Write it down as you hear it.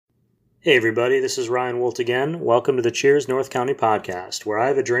Hey everybody, this is Ryan Wolt again. Welcome to the Cheers North County podcast, where I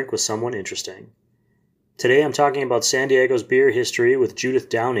have a drink with someone interesting. Today I'm talking about San Diego's beer history with Judith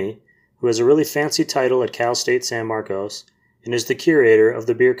Downie, who has a really fancy title at Cal State San Marcos and is the curator of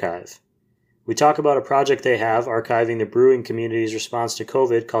the Beerchive. We talk about a project they have archiving the brewing community's response to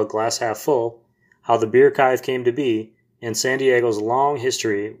COVID called Glass Half Full, how the Beerchive came to be, and San Diego's long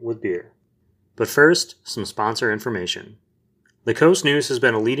history with beer. But first, some sponsor information. The Coast News has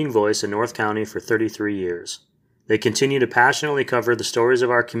been a leading voice in North County for 33 years. They continue to passionately cover the stories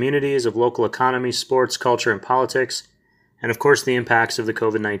of our communities, of local economy, sports, culture, and politics, and of course the impacts of the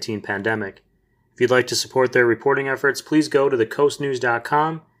COVID-19 pandemic. If you'd like to support their reporting efforts, please go to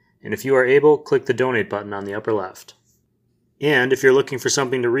thecoastnews.com, and if you are able, click the donate button on the upper left. And if you're looking for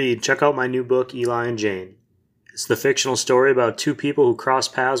something to read, check out my new book, Eli and Jane. It's the fictional story about two people who cross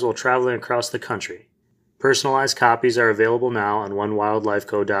paths while traveling across the country. Personalized copies are available now on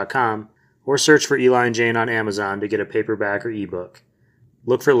onewildlifeco.com or search for Eli and Jane on Amazon to get a paperback or ebook.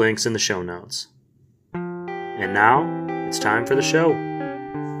 Look for links in the show notes. And now, it's time for the show.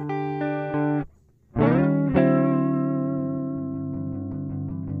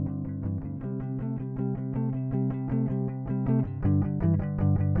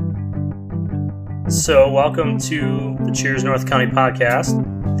 So, welcome to the Cheers North County podcast.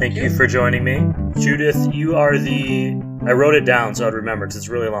 Thank you for joining me. Judith, you are I wrote it down so I'd remember because it's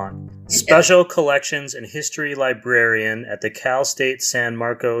really long. Special Collections and History Librarian at the Cal State San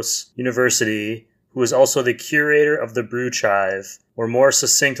Marcos University, who is also the curator of the Beerchive, or more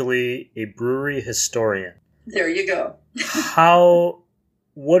succinctly, a brewery historian. There you go.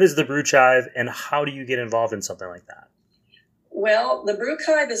 What is the Beerchive and how do you get involved in something like that? Well, the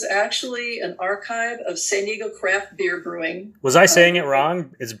Beerchive is actually an archive of San Diego craft beer brewing. Was I saying it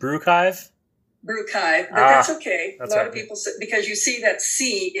wrong? It's Beerchive? Beerchive, but that's okay. That's a lot right. of people say, because you see that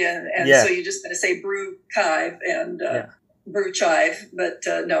C in, and Yeah. so you're just going to say Beerchive and Beerchive, but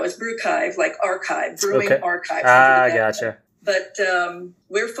no, it's Beerchive, like archive, brewing archive. Gotcha. But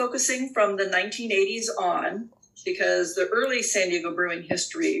we're focusing from the 1980s on, because the early San Diego brewing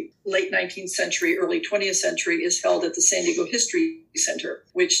history, late 19th century, early 20th century, is held at the San Diego History Center,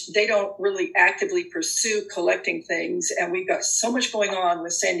 which they don't really actively pursue collecting things. And we've got so much going on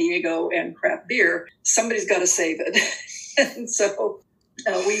with San Diego and craft beer, somebody's got to save it. And so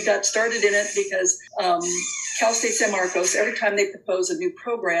we got started in it because Cal State San Marcos, every time they propose a new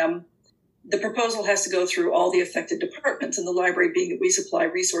program, the proposal has to go through all the affected departments, and the library, being that we supply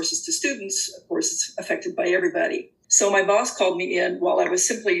resources to students, of course, it's affected by everybody. So my boss called me in while I was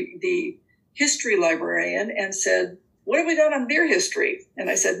simply the history librarian and said, "What have we done on beer history?"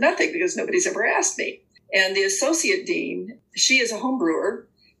 And I said, "Nothing, because nobody's ever asked me." And the associate dean, she is a home brewer,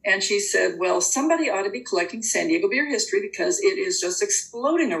 and she said, "Well, somebody ought to be collecting San Diego beer history because it is just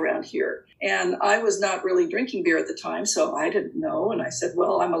exploding around here." And I was not really drinking beer at the time, so I didn't know. And I said,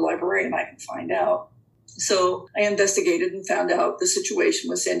 "Well, I'm a librarian, I can find out." So I investigated and found out the situation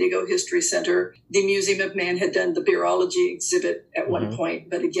with San Diego History Center. The Museum of Man had done the beerology exhibit at one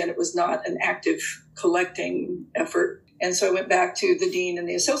point, but again, it was not an active collecting effort. And so I went back to the dean and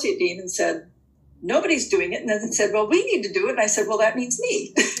the associate dean and said, "Nobody's doing it." And then said, "Well, we need to do it." And I said, "Well, that means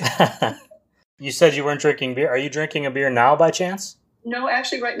me." You said you weren't drinking beer. Are you drinking a beer now by chance? No,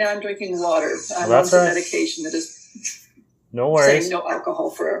 actually, right now I'm drinking water. I'm on some medication that is saying no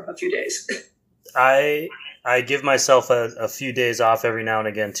alcohol for a few days. I give myself a few days off every now and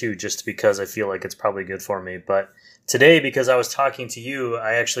again, too, just because I feel like it's probably good for me. But today, because I was talking to you,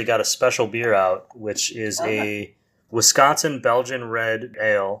 I actually got a special beer out, which is a Wisconsin Belgian Red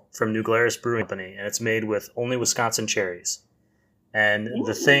Ale from New Glarus Brewing Company, and it's made with only Wisconsin cherries. And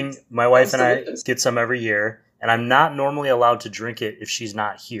the thing, my wife and I get some every year, and I'm not normally allowed to drink it if she's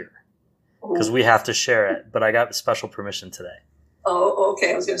not here, because we have to share it, but I got special permission today. Oh,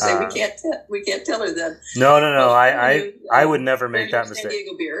 okay. I was going to say, we can't tell her then. No. I would never make that mistake. San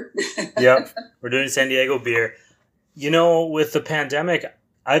Diego beer. Yep. We're doing San Diego beer. You know, with the pandemic,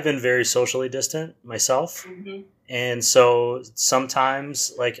 I've been very socially distant myself. Mm-hmm. And so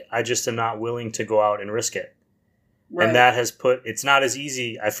sometimes, I just am not willing to go out and risk it. Right. And that has it's not as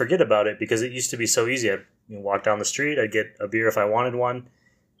easy. I forget about it because it used to be so easy. I'd walk down the street, I'd get a beer if I wanted one,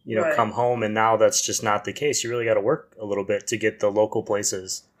 come home. And now that's just not the case. You really got to work a little bit to get the local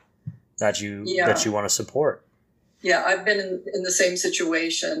places that you want to support. Yeah, I've been in the same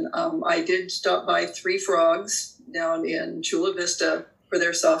situation. I did stop by Three Frogs down in Chula Vista for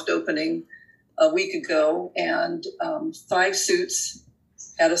their soft opening a week ago, and Five Suits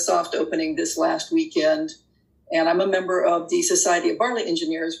had a soft opening this last weekend. And I'm a member of the Society of Barley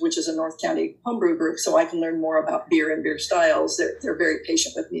Engineers, which is a North County homebrew group, so I can learn more about beer and beer styles. They're very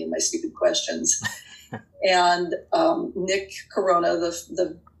patient with me and my stupid questions. And Nick Corona,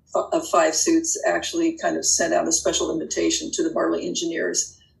 the of Five Suits, actually kind of sent out a special invitation to the Barley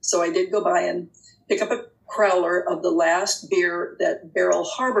Engineers. So I did go by and pick up a crowler of the last beer that Barrel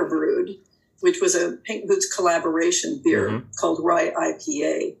Harbor brewed, which was a Pink Boots collaboration beer called Rye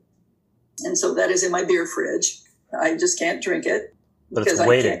IPA. And so that is in my beer fridge. I just can't drink it because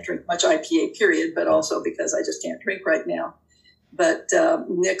I can't drink much IPA, period, but also because I just can't drink right now. But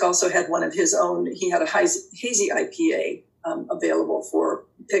Nick also had one of his own. He had a hazy IPA available for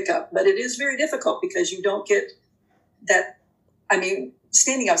pickup. But it is very difficult because you don't get that. I mean,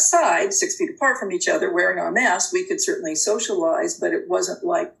 standing outside 6 feet apart from each other, wearing our masks, we could certainly socialize, but it wasn't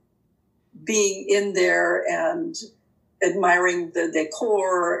like being in there and admiring the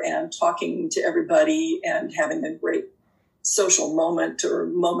decor and talking to everybody and having a great social moment or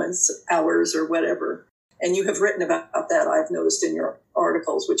moments, hours or whatever. And you have written about that, I've noticed in your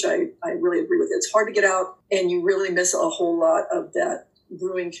articles, which I really agree with. It's hard to get out and you really miss a whole lot of that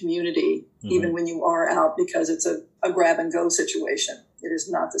brewing community, even when you are out, because it's a grab and go situation. It is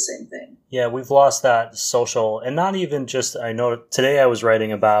not the same thing. Yeah, we've lost that social, and not even just, I know today I was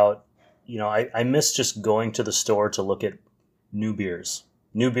writing about, I miss just going to the store to look at new beers,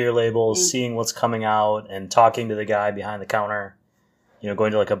 new beer labels, seeing what's coming out and talking to the guy behind the counter,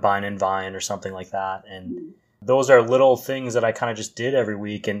 going to like a Vine and Vine or something like that. And those are little things that I kind of just did every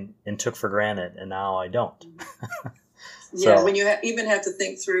week and took for granted. And now I don't. Yeah, when you even have to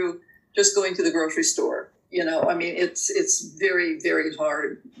think through just going to the grocery store, I mean, it's very, very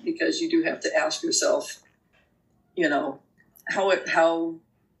hard because you do have to ask yourself,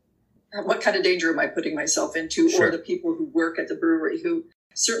 what kind of danger am I putting myself into? Sure. Or the people who work at the brewery who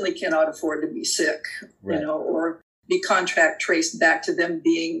certainly cannot afford to be sick, right. Or be contact traced back to them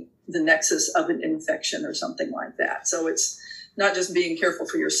being the nexus of an infection or something like that. So it's not just being careful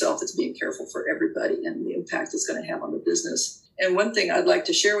for yourself, it's being careful for everybody and the impact it's going to have on the business. And one thing I'd like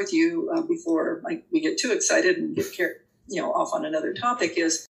to share with you before we get too excited and get off on another topic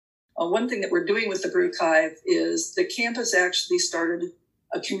is one thing that we're doing with the Beerchive is the campus actually started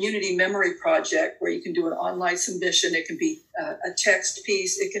a community memory project where you can do an online submission. It can be a text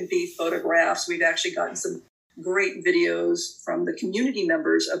piece. It can be photographs. We've actually gotten some great videos from the community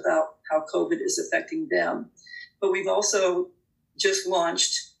members about how COVID is affecting them. But we've also just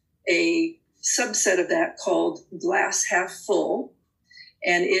launched a subset of that called Glass Half Full.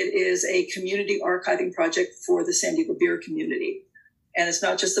 And it is a community archiving project for the San Diego beer community. And it's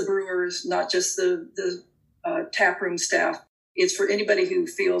not just the brewers, not just the taproom staff. It's for anybody who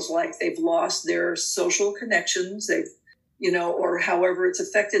feels like they've lost their social connections, or however it's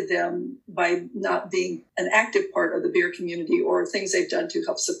affected them by not being an active part of the beer community or things they've done to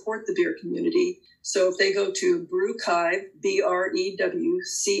help support the beer community. So if they go to Beerchive,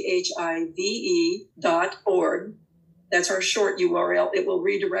 BREWCHIVE.org, that's our short URL. It will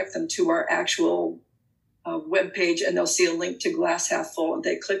redirect them to our actual webpage, and they'll see a link to Glass Half Full. And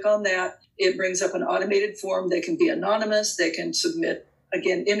they click on that. It brings up an automated form. They can be anonymous. They can submit,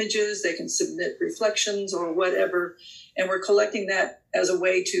 again, images. They can submit reflections or whatever. And we're collecting that as a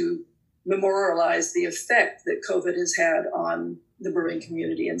way to memorialize the effect that COVID has had on the brewing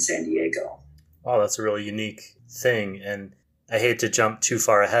community in San Diego. Oh, that's a really unique thing. And I hate to jump too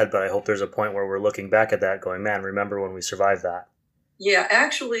far ahead, but I hope there's a point where we're looking back at that going, man, remember when we survived that? Yeah,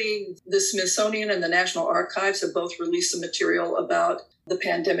 actually, the Smithsonian and the National Archives have both released some material about the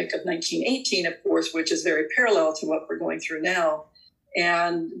pandemic of 1918, of course, which is very parallel to what we're going through now.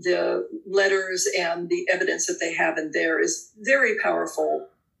 And the letters and the evidence that they have in there is very powerful.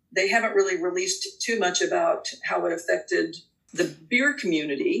 They haven't really released too much about how it affected the beer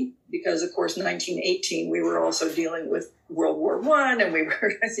community, because, of course, 1918, we were also dealing with World War I, and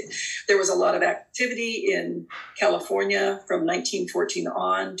there was a lot of activity in California from 1914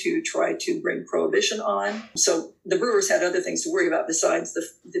 on to try to bring prohibition on. So the brewers had other things to worry about besides the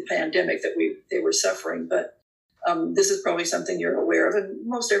pandemic that they were suffering. But this is probably something you're aware of, and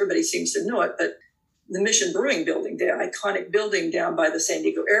most everybody seems to know it. But the Mission Brewing building, the iconic building down by the San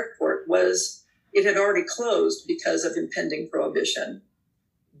Diego airport, it had already closed because of impending prohibition.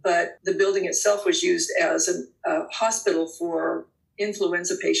 But the building itself was used as a hospital for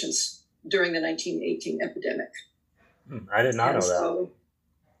influenza patients during the 1918 epidemic. I did not know so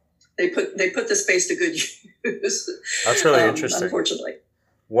that. They put the space to good use. That's really interesting. Unfortunately.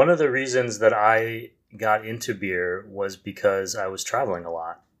 One of the reasons that I got into beer was because I was traveling a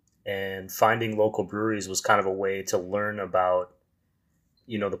lot, and finding local breweries was kind of a way to learn about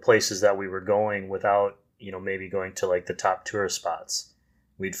the places that we were going without maybe going to like the top tourist spots.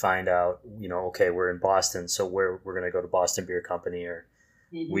 We'd find out, okay, we're in Boston, so we're going to go to Boston Beer Company, or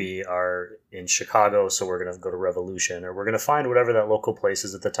we are in Chicago, so we're going to go to Revolution, or we're going to find whatever that local place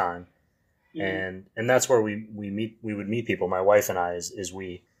is at the time. And that's where we would meet people. My wife and I is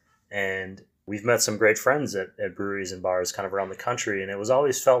we. And we've met some great friends at breweries and bars kind of around the country. And it was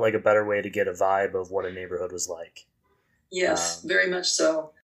always felt like a better way to get a vibe of what a neighborhood was like. Yes, very much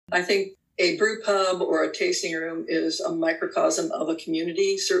so. I think a brew pub or a tasting room is a microcosm of a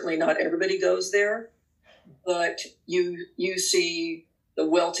community. Certainly not everybody goes there, but you see the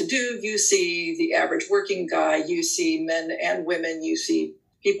well-to-do, you see the average working guy, you see men and women, you see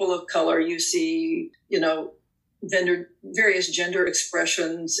people of color, you see, various gender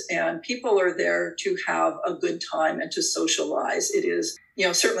expressions, and people are there to have a good time and to socialize. It is,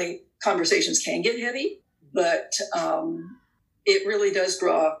 certainly conversations can get heavy, but it really does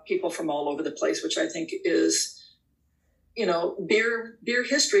draw people from all over the place, which I think is, beer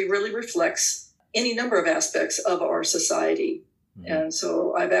history really reflects any number of aspects of our society. And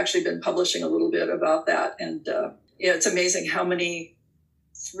so I've actually been publishing a little bit about that. And it's amazing how many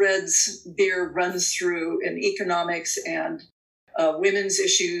threads beer runs through in economics and women's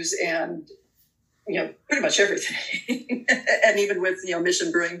issues and, pretty much everything. And even with,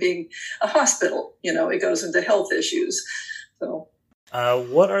 Mission Brewing being a hospital, it goes into health issues. So,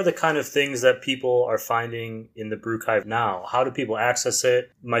 what are the kind of things that people are finding in the Beerchive now? How do people access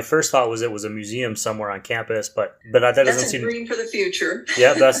it? My first thought was it was a museum somewhere on campus, but that doesn't that's a seem dream for the future.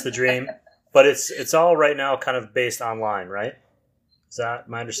 Yeah, that's the dream. But it's all right now kind of based online, right? Is that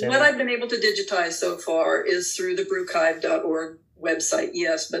my understanding? What I've been able to digitize so far is through the beerchive.org website,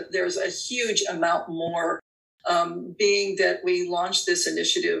 yes, but there's a huge amount more. Being that we launched this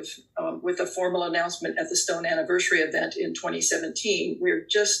initiative with a formal announcement at the Stone Anniversary event in 2017, we're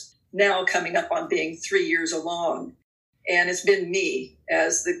just now coming up on being 3 years along. And it's been me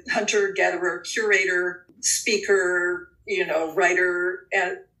as the hunter, gatherer, curator, speaker, writer,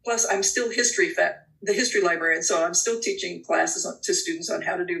 and plus I'm still the history librarian, so I'm still teaching classes to students on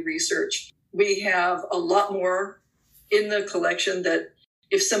how to do research. We have a lot more in the collection that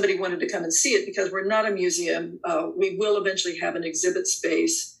if somebody wanted to come and see it, because we're not a museum, we will eventually have an exhibit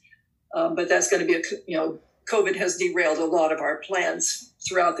space, but that's going to be COVID has derailed a lot of our plans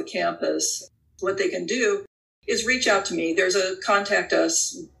throughout the campus. What they can do is reach out to me. There's a contact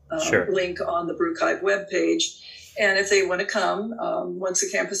us link on the Beerchive webpage. And if they want to come, once the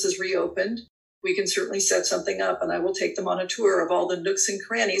campus is reopened, we can certainly set something up, and I will take them on a tour of all the nooks and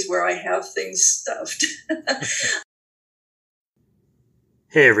crannies where I have things stuffed.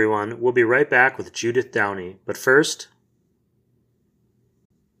 Hey everyone, we'll be right back with Judith Downie, but first...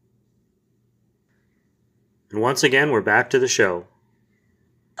 And once again, we're back to the show.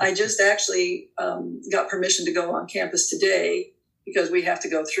 I just actually got permission to go on campus today because we have to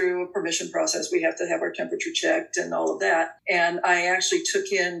go through a permission process. We have to have our temperature checked and all of that. And I actually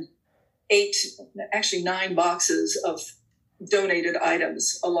took in 9 boxes of donated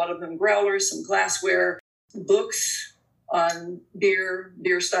items, a lot of them growlers, some glassware, books on beer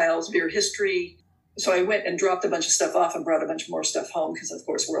styles, beer history. So I went and dropped a bunch of stuff off and brought a bunch more stuff home because, of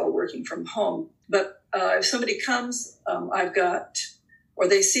course, we're all working from home. But if somebody comes, or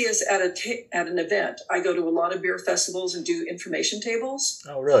they see us at an event, I go to a lot of beer festivals and do information tables.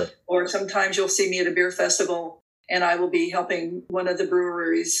 Oh, really? Or sometimes you'll see me at a beer festival and I will be helping one of the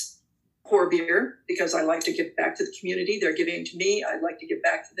breweries pour beer because I like to give back to the community. They're giving to me. I'd like to give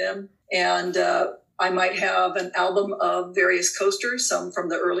back to them. And I might have an album of various coasters, some from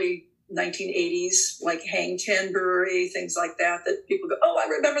the early 1980s, like Hang 10 Brewery, things like that people go, oh, I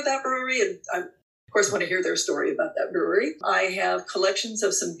remember that brewery. And I, of course, want to hear their story about that brewery. I have collections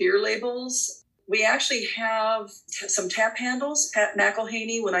of some beer labels. We actually have some tap handles. Pat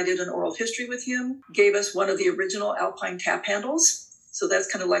McElhaney, when I did an oral history with him, gave us one of the original Alpine tap handles. So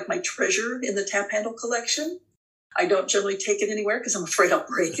that's kind of like my treasure in the tap handle collection. I don't generally take it anywhere because I'm afraid I'll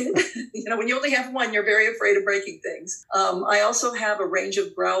break it. When you only have one, you're very afraid of breaking things. I also have a range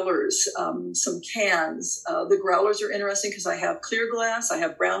of growlers, some cans. The growlers are interesting because I have clear glass, I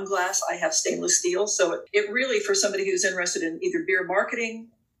have brown glass, I have stainless steel. So it really, for somebody who's interested in either beer marketing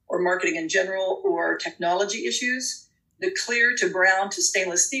or marketing in general or technology issues, the clear to brown to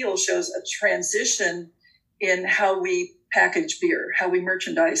stainless steel shows a transition in how we package beer, how we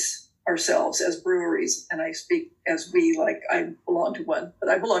merchandise ourselves as breweries. And I speak as we, like I belong to one, but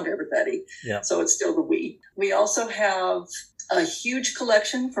I belong to everybody. Yeah. So it's still the we. We also have a huge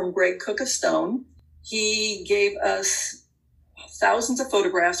collection from Greg Cook of Stone. He gave us thousands of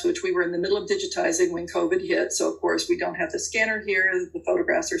photographs, which we were in the middle of digitizing when COVID hit. So, of course, we don't have the scanner here. The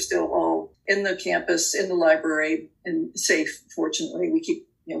photographs are still all in the campus, in the library, and safe, fortunately.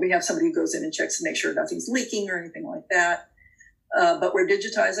 We have somebody who goes in and checks to make sure nothing's leaking or anything like that. But we're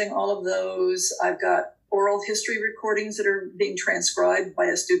digitizing all of those. I've got oral history recordings that are being transcribed by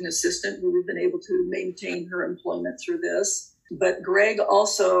a student assistant who we've been able to maintain her employment through this. But Greg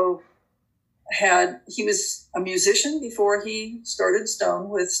also he was a musician before he started Stone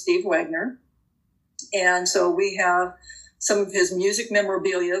with Steve Wagner. And so we have some of his music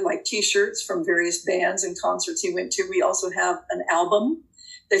memorabilia, like T-shirts from various bands and concerts he went to. We also have an album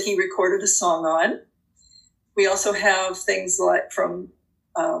that he recorded a song on. We also have things like from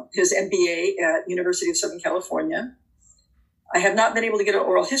his MBA at University of Southern California. I have not been able to get an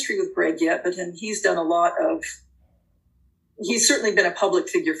oral history with Greg yet, but he's done he's certainly been a public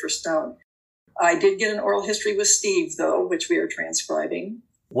figure for Stone. I did get an oral history with Steve, though, which we are transcribing.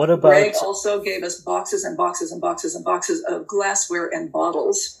 What about... Greg also gave us boxes and boxes and boxes and boxes of glassware and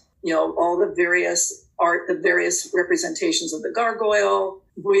bottles, all the various art, the various representations of the gargoyle.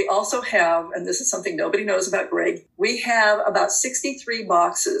 We also have, and this is something nobody knows about Greg, we have about 63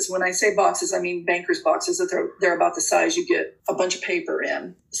 boxes. When I say boxes, I mean banker's boxes, that they're about the size you get a bunch of paper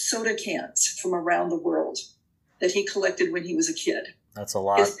in. Soda cans from around the world that he collected when he was a kid. That's a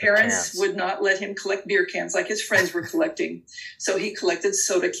lot. His parents would not let him collect beer cans like his friends were collecting. So he collected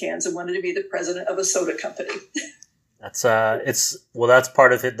soda cans and wanted to be the president of a soda company. That's that's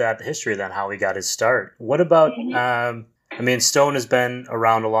part of that history then, how he got his start. What about, Stone has been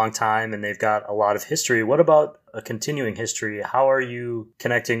around a long time and they've got a lot of history. What about a continuing history? How are you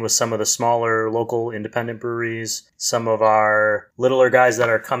connecting with some of the smaller local independent breweries, some of our littler guys that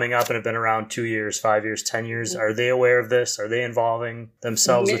are coming up and have been around 2 years, 5 years, 10 years? Are they aware of this? Are they involving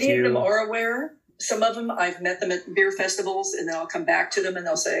themselves with you? Many of them are aware. Some of them, I've met them at beer festivals and then I'll come back to them and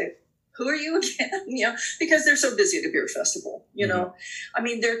they'll say, who are you again? Because they're so busy at a beer festival,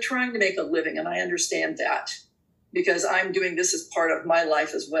 they're trying to make a living and I understand that because I'm doing this as part of my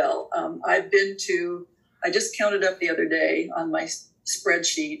life as well. I just counted up the other day on my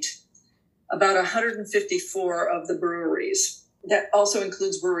spreadsheet about 154 of the breweries. That also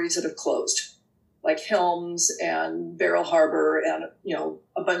includes breweries that have closed, like Helms and Barrel Harbor and,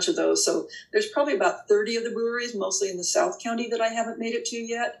 a bunch of those. So there's probably about 30 of the breweries, mostly in the South County, that I haven't made it to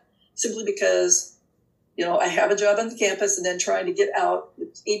yet, simply because, I have a job on the campus and then trying to get out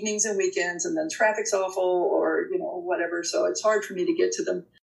evenings and weekends and then traffic's awful or, whatever. So it's hard for me to get to them.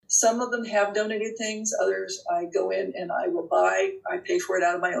 Some of them have donated things. Others I go in and I will buy. I pay for it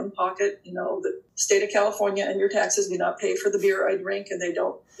out of my own pocket. The state of California and your taxes do not pay for the beer I drink. And they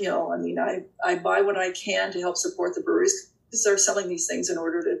don't, I buy what I can to help support the breweries because they're selling these things in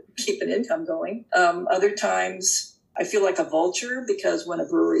order to keep an income going. Other times I feel like a vulture because when a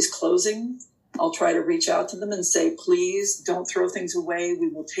brewery is closing, I'll try to reach out to them and say, please don't throw things away. We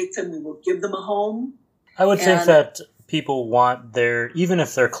will take them. We will give them a home. I would think that people want even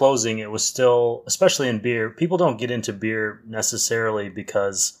if they're closing, it was still, especially in beer, people don't get into beer necessarily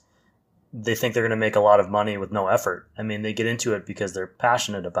because they think they're going to make a lot of money with no effort. They get into it because they're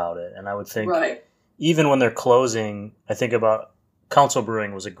passionate about it. And I would think even when they're closing, I think about Council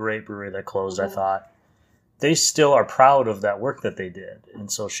Brewing was a great brewery that closed, I thought. They still are proud of that work that they did.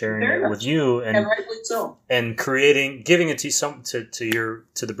 And so sharing it with you and rightly so. And giving it to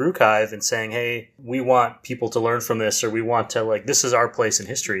the Beerchive and saying, hey, we want people to learn from this, or we want to this is our place in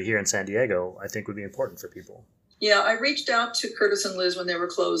history here in San Diego, I think would be important for people. Yeah, I reached out to Curtis and Liz when they were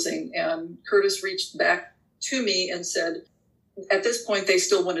closing, and Curtis reached back to me and said, at this point, they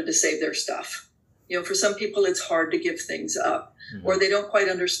still wanted to save their stuff. For some people, it's hard to give things up, or they don't quite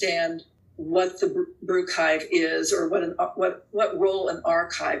understand what the Beerchive is or what role an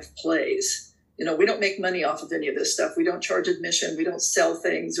archive plays. We don't make money off of any of this stuff. We don't charge admission. We don't sell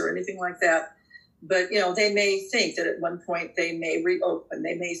things or anything like that. But, they may think that at one point they may reopen.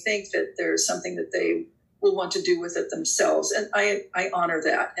 They may think that there's something that they will want to do with it themselves. And I honor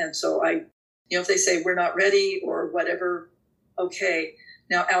that. And so if they say we're not ready or whatever, okay.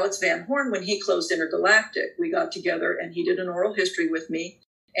 Now, Alex Van Horn, when he closed Intergalactic, we got together and he did an oral history with me.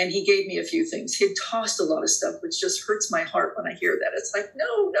 And he gave me a few things. He tossed a lot of stuff, which just hurts my heart when I hear that. It's like,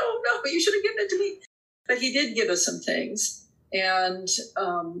 no, you should have given it to me. But he did give us some things. And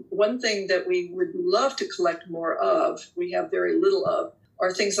one thing that we would love to collect more of, we have very little of,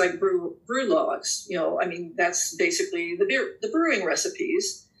 are things like brew logs. That's basically the brewing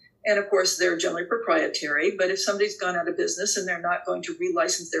recipes. And of course, they're generally proprietary. But if somebody's gone out of business and they're not going to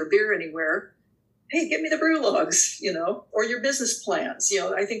relicense their beer anywhere, hey, give me the brew logs, or your business plans.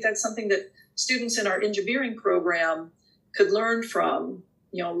 I think that's something that students in our engineering program could learn from,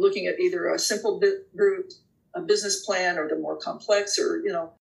 looking at either a simple a business plan or the more complex, or,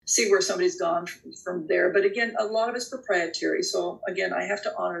 see where somebody's gone from there. But again, a lot of it's proprietary. So again, I have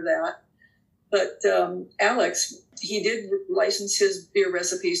to honor that. But Alex, he did license his beer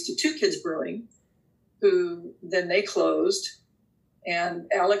recipes to Two Kids Brewing, who then they closed. And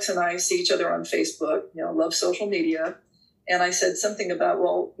Alex and I see each other on Facebook, love social media. And I said something about,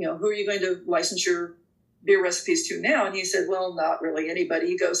 well, who are you going to license your beer recipes to now? And he said, well, not really anybody.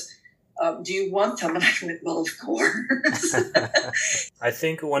 He goes, do you want them? And I went, well, of course. I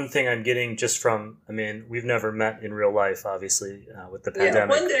think one thing I'm getting just from, we've never met in real life, obviously, with the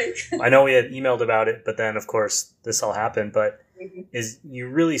pandemic. Yeah, one day. I know we had emailed about it, but then, of course, this all happened. But Mm-hmm. is you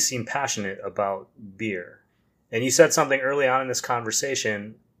really seem passionate about beer. And you said something early on in this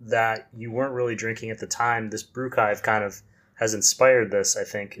conversation that you weren't really drinking at the time. This Beerchive kind of has inspired this, I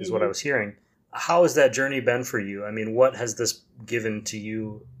think, is what I was hearing. How has that journey been for you? What has this given to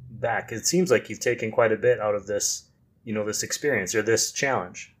you back? It seems like you've taken quite a bit out of this, this experience or this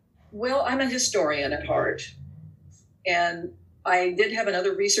challenge. Well, I'm a historian at heart. And I did have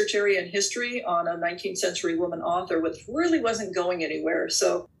another research area in history on a 19th century woman author, which really wasn't going anywhere.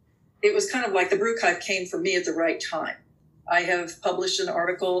 So it was kind of like the Beerchive came for me at the right time. I have published an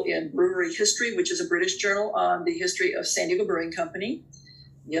article in Brewery History, which is a British journal, on the history of San Diego Brewing Company,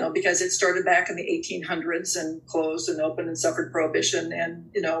 because it started back in the 1800s and closed and opened and suffered prohibition.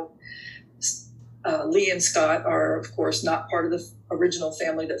 And, Lee and Scott are, of course, not part of the original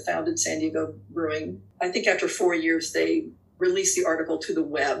family that founded San Diego Brewing. I think after 4 years, they released the article to the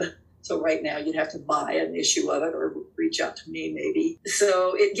web. So right now you'd have to buy an issue of it or reach out to me maybe.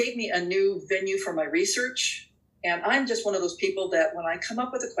 So it gave me a new venue for my research. And I'm just one of those people that when I come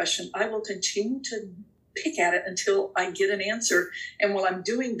up with a question, I will continue to pick at it until I get an answer. And while I'm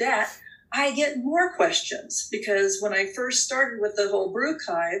doing that, I get more questions, because when I first started with the whole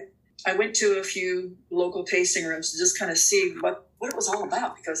Beerchive, I went to a few local tasting rooms to just kind of see what it was all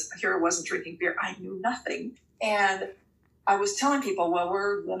about, because here I wasn't drinking beer. I knew nothing. And I was telling people, well,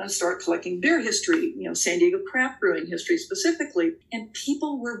 we're going to start collecting beer history, San Diego craft brewing history specifically. And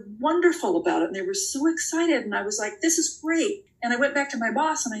people were wonderful about it. And they were so excited. And I was like, this is great. And I went back to my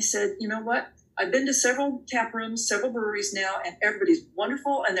boss and I said, you know what? I've been to several tap rooms, several breweries now, and everybody's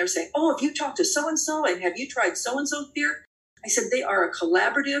wonderful. And they're saying, oh, have you talked to so-and-so? And have you tried so-and-so's beer? I said, they are a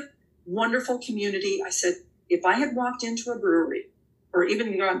collaborative, wonderful community. I said, if I had walked into a brewery, or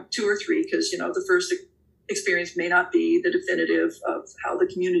even gone 2 or 3, because, the first experience may not be the definitive of how the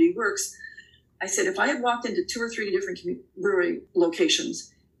community works. I said, if I had walked into 2 or 3 different brewery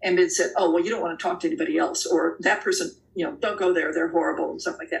locations and been said, oh, well, you don't want to talk to anybody else, or that person, don't go there, they're horrible and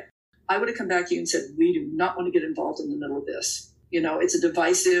stuff like that, I would have come back to you and said, we do not want to get involved in the middle of this. It's a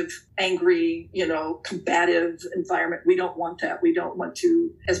divisive, angry, combative environment. We don't want that. We don't want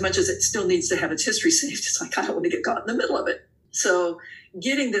to, as much as it still needs to have its history saved, it's like, I don't want to get caught in the middle of it. So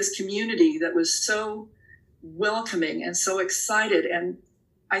getting this community that was so welcoming and so excited. And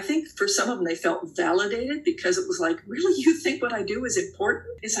I think for some of them, they felt validated, because it was like, really, you think what I do is important?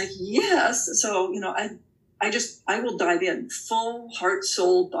 It's like, yes. So, I will dive in full heart,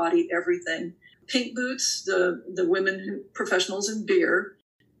 soul, body, everything. Pink Boots, the women professionals in beer,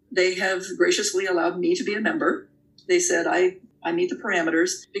 they have graciously allowed me to be a member. They said, I meet the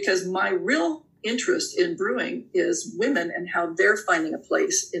parameters, because my real interest in brewing is women and how they're finding a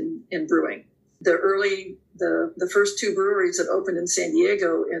place in brewing. The first 2 breweries that opened in San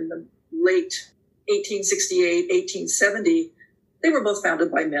Diego in the late 1868, 1870, they were both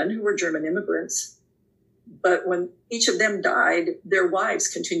founded by men who were German immigrants. But when each of them died, their wives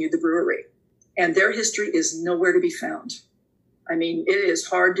continued the brewery. And their history is nowhere to be found. It is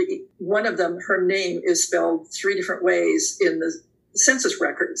hard to... One of them, her name is spelled 3 different ways in the census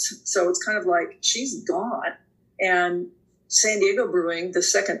records. So it's kind of like she's gone. And San Diego Brewing, the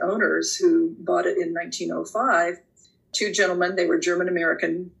second owners who bought it in 1905, 2 gentlemen, they were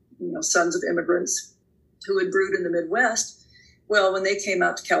German-American, sons of immigrants who had brewed in the Midwest. Well, when they came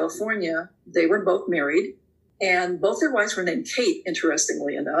out to California, they were both married, and both their wives were named Kate,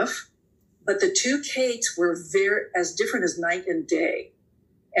 interestingly enough. But the 2 Kates were as different as night and day.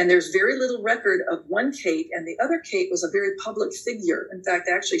 And there's very little record of one Kate, and the other Kate was a very public figure. In fact,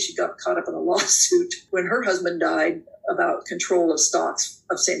 actually, she got caught up in a lawsuit when her husband died about control of stocks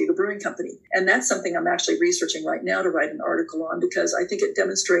of San Diego Brewing Company. And that's something I'm actually researching right now to write an article on, because I think it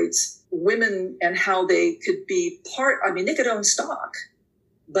demonstrates women and how they could be they could own stock,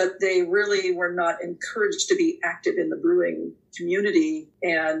 but they really were not encouraged to be active in the brewing community.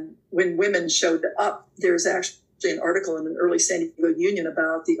 And when women showed up, there's actually an article in an early San Diego Union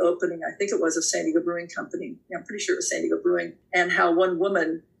about the opening, I think it was, of San Diego Brewing Company. Yeah, I'm pretty sure it was San Diego Brewing, and how one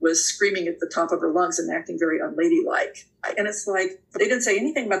woman was screaming at the top of her lungs and acting very unladylike. And it's like, they didn't say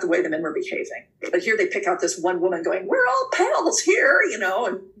anything about the way the men were behaving. But here they pick out this one woman going, we're all pals here,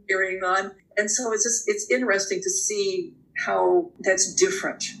 and carrying on. And so it's interesting to see how that's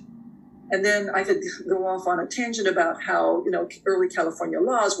different. And then I could go off on a tangent about how, early California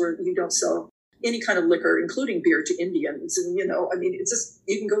laws where you don't sell any kind of liquor, including beer, to Indians. And, it's just,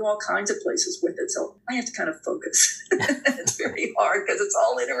 you can go all kinds of places with it. So I have to kind of focus. It's very hard because it's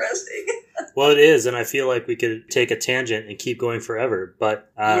all interesting. Well, it is. And I feel like we could take a tangent and keep going forever. But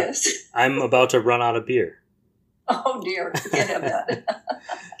yes. I'm about to run out of beer. Oh, dear. You can't have that.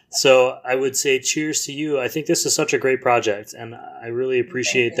 So I would say cheers to you. I think this is such a great project, and I really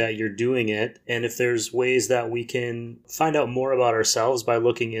appreciate that you're doing it. And if there's ways that we can find out more about ourselves by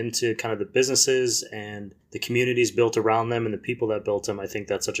looking into kind of the businesses and the communities built around them and the people that built them, I think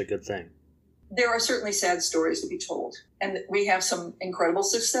that's such a good thing. There are certainly sad stories to be told, and we have some incredible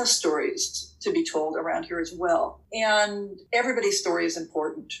success stories to be told around here as well. And everybody's story is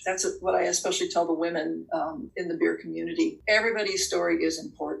important. That's what I especially tell the women in the beer community. Everybody's story is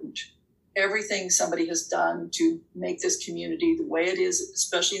important. Everything somebody has done to make this community the way it is,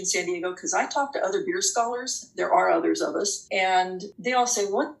 especially in San Diego, because I talk to other beer scholars. There are others of us, and they all say,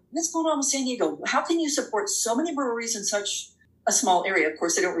 what's going on with San Diego? How can you support so many breweries in such a small area? Of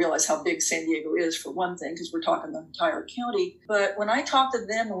course, they don't realize how big San Diego is, for one thing, because we're talking the entire county. But when I talk to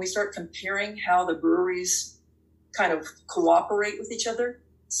them and we start comparing how the breweries kind of cooperate with each other,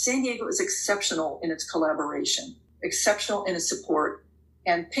 San Diego is exceptional in its collaboration, exceptional in its support.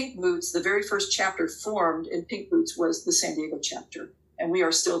 And Pink Boots, the very first chapter formed in Pink Boots was the San Diego chapter, and we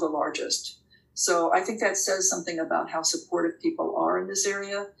are still the largest. So I think that says something about how supportive people are in this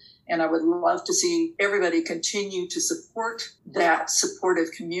area. And I would love to see everybody continue to support that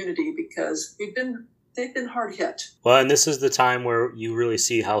supportive community because they've been hard hit. Well, and this is the time where you really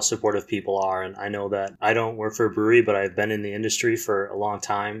see how supportive people are. And I know that I don't work for a brewery, but I've been in the industry for a long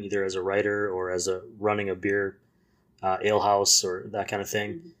time, either as a writer or as running a beer ale house or that kind of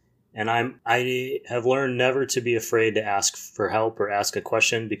thing. Mm-hmm. And I have learned never to be afraid to ask for help or ask a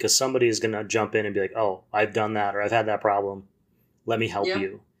question, because somebody is going to jump in and be like, oh, I've done that, or I've had that problem. Let me help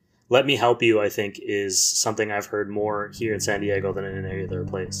you. Let me help you, I think, is something I've heard more here in San Diego than in any other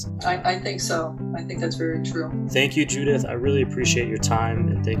place. I think so. I think that's very true. Thank you, Judith. I really appreciate your time,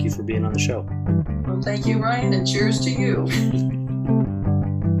 and thank you for being on the show. Well, thank you, Ryan, and cheers to you.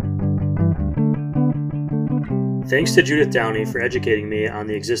 Thanks to Judith Downie for educating me on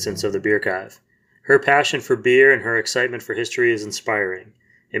the existence of the Beerchive. Her passion for beer and her excitement for history is inspiring.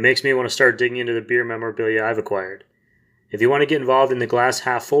 It makes me want to start digging into the beer memorabilia I've acquired. If you want to get involved in the Glass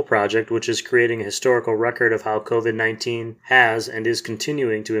Half Full project, which is creating a historical record of how COVID-19 has and is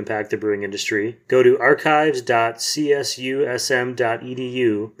continuing to impact the brewing industry, go to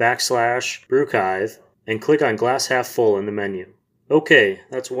archives.csusm.edu/Beerchive and click on Glass Half Full in the menu. Okay,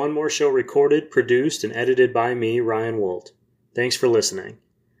 that's one more show recorded, produced, and edited by me, Ryan Wolt. Thanks for listening.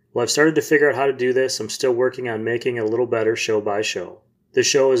 Well, I've started to figure out how to do this. I'm still working on making it a little better show by show. This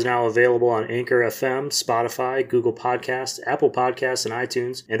show is now available on Anchor FM, Spotify, Google Podcasts, Apple Podcasts, and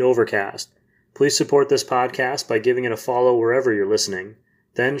iTunes, and Overcast. Please support this podcast by giving it a follow wherever you're listening.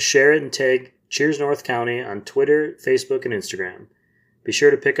 Then share it and tag Cheers North County on Twitter, Facebook, and Instagram. Be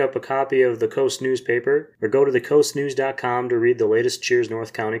sure to pick up a copy of the Coast newspaper or go to thecoastnews.com to read the latest Cheers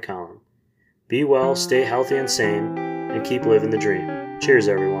North County column. Be well, stay healthy and sane, and keep living the dream. Cheers,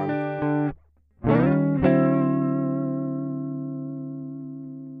 everyone.